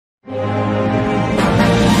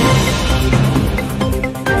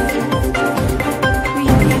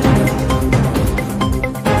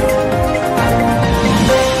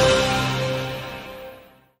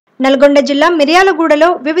నల్గొండ జిల్లా మిర్యాలగూడలో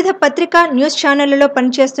వివిధ పత్రికా న్యూస్ ఛానళ్లలో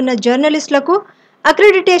పనిచేస్తున్న జర్నలిస్టులకు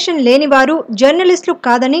అక్రిడిటేషన్ లేని వారు జర్నలిస్టులు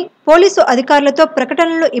కాదని పోలీసు అధికారులతో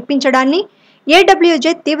ప్రకటనలు ఇప్పించడాన్ని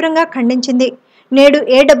ఏడబ్ల్యూజే తీవ్రంగా ఖండించింది. నేడు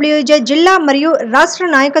ఏడబ్ల్యూజే జిల్లా మరియు రాష్ట్ర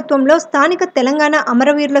నాయకత్వంలో స్థానిక తెలంగాణ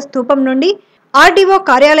అమరవీరుల స్తూపం నుండి ఆర్డీఓ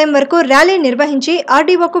కార్యాలయం వరకు ర్యాలీ నిర్వహించి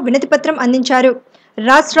ఆర్డీఓకు వినతిపత్రం అందించారు.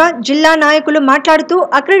 రాష్ట్ర, జిల్లా నాయకులు మాట్లాడుతూ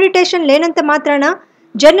అక్రిడిటేషన్ లేనంత మాత్రాన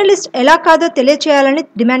జర్నలిస్ట్ ఎలా కాదో తెలియచేయాలని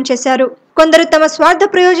డిమాండ్ చేశారు. కొందరు తమ స్వార్థ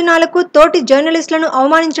ప్రయోజనాలకు తోటి జర్నలిస్టులను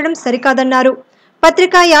అవమానించడం సరికాదన్నారు.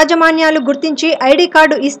 పత్రికా యాజమాన్యాలు గుర్తించి ఐడి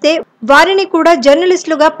కార్డు ఇస్తే వారిని కూడా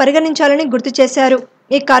జర్నలిస్టులుగా పరిగణించాలని గుర్తు చేశారు.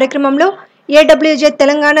 ఈ కార్యక్రమంలో ఏడబ్ల్యూజే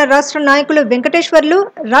తెలంగాణ రాష్ట్ర నాయకులు వెంకటేశ్వర్లు,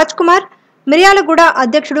 రాజ్ కుమార్, మిర్యాలగూడ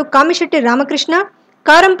అధ్యక్షుడు కామిశెట్టి రామకృష్ణ,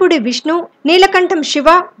 కారంపూడి విష్ణు, నీలకంఠం శివ,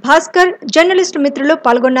 భాస్కర్, జర్నలిస్టు మిత్రులు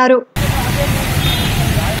పాల్గొన్నారు.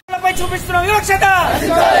 చూపిస్తున్న వివక్షత,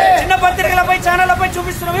 చిన్న పత్రికలపై ఛానళ్లపై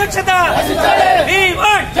చూపిస్తున్న వివక్షత,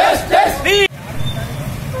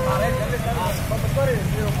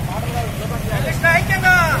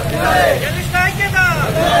 ఐక్యంగా